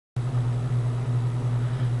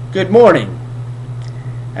Good morning,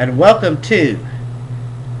 and welcome to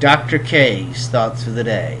Dr. K's Thoughts for the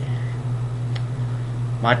Day.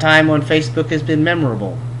 My time on Facebook has been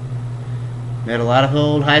memorable. Met a lot of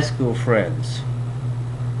old high school friends.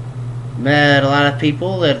 Met a lot of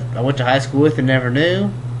people that I went to high school with and never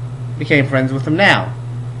knew. Became friends with them now.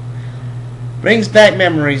 Brings back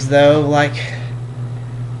memories though, like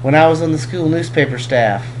when I was on the school newspaper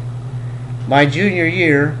staff. My junior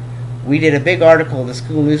year, we did a big article in the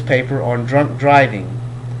school newspaper on drunk driving.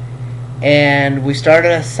 And we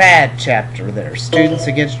started a SAD chapter there, Students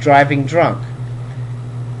Against Driving Drunk.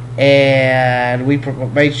 And we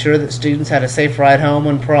made sure that students had a safe ride home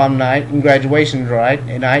on prom night and graduation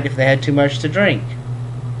night if they had too much to drink.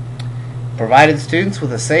 Provided students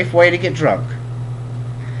with a safe way to get drunk.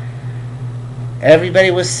 Everybody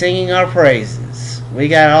was singing our praises. We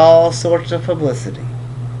got all sorts of publicity.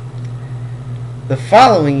 The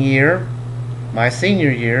following year, my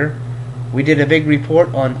senior year, we did a big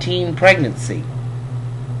report on teen pregnancy.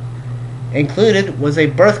 Included was a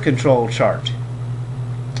birth control chart.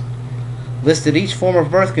 Listed each form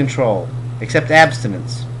of birth control, except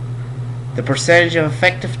abstinence, the percentage of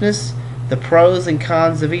effectiveness, the pros and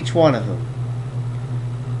cons of each one of them,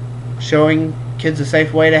 showing kids a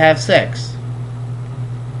safe way to have sex.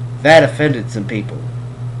 That offended some people.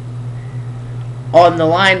 On the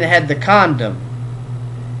line that had the condom,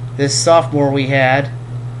 this sophomore we had,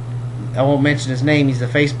 I won't mention his name, he's a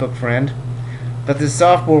Facebook friend, but this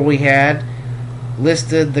sophomore we had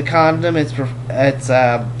listed the condom, its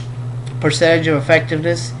percentage of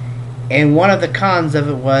effectiveness, and one of the cons of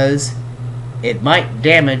it was it might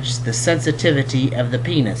damage the sensitivity of the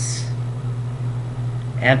penis.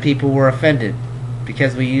 And people were offended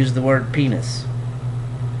because we used the word penis.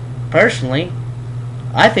 Personally,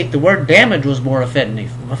 I think the word damage was more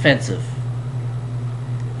offensive.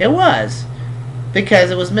 It was, because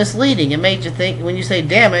it was misleading. It made you think, when you say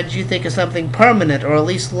damage, you think of something permanent or at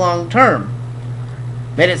least long term.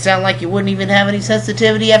 Made it sound like you wouldn't even have any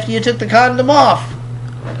sensitivity after you took the condom off.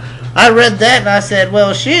 I read that and I said,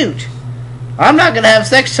 well, shoot, I'm not going to have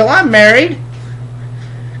sex till I'm married,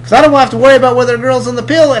 because I don't want to have to worry about whether a girl's on the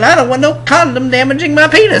pill, and I don't want no condom damaging my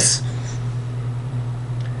penis.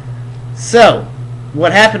 So,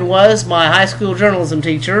 what happened was, my high school journalism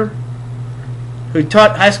teacher, who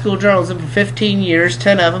taught high school journalism for 15 years,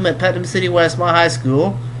 10 of them at Putnam City West, my high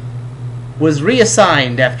school, was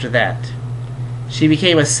reassigned after that. She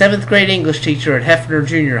became a 7th grade English teacher at Hefner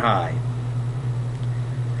Junior High.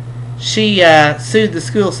 She sued the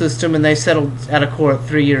school system and they settled out of court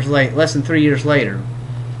less than 3 years later.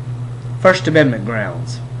 First Amendment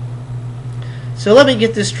grounds. So let me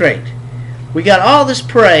get this straight. We got all this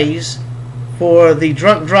praise for the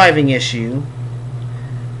drunk driving issue,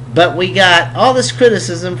 but we got all this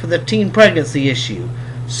criticism for the teen pregnancy issue.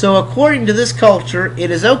 So according to this culture,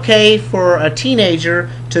 it is okay for a teenager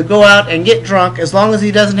to go out and get drunk as long as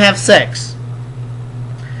he doesn't have sex.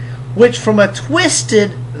 Which, from a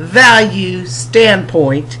twisted value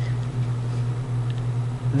standpoint,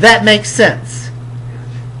 that makes sense.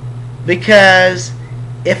 Because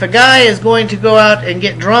if a guy is going to go out and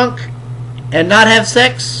get drunk and not have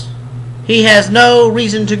sex, he has no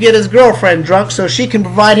reason to get his girlfriend drunk so she can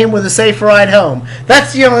provide him with a safe ride home.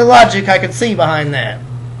 That's the only logic I can see behind that.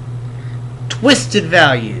 Twisted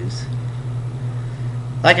values.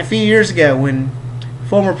 Like a few years ago when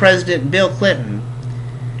former President Bill Clinton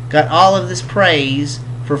got all of this praise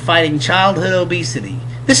for fighting childhood obesity.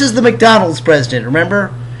 This is the McDonald's president,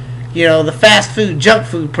 remember? You know, the fast food, junk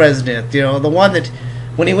food president. You know, the one that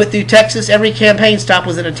when he went through Texas, every campaign stop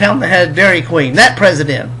was in a town that had Dairy Queen. That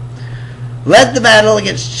president led the battle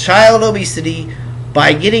against child obesity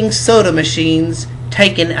by getting soda machines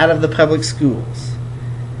taken out of the public schools.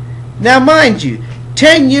 Now, mind you,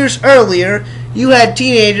 10 years earlier, you had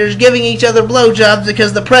teenagers giving each other blowjobs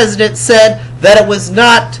because the president said that it was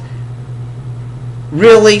not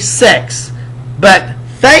really sex. But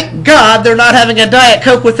thank God they're not having a Diet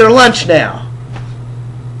Coke with their lunch now.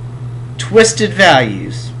 Twisted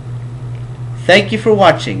values. Thank you for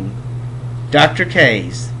watching Dr.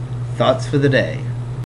 K's Thoughts for the Day.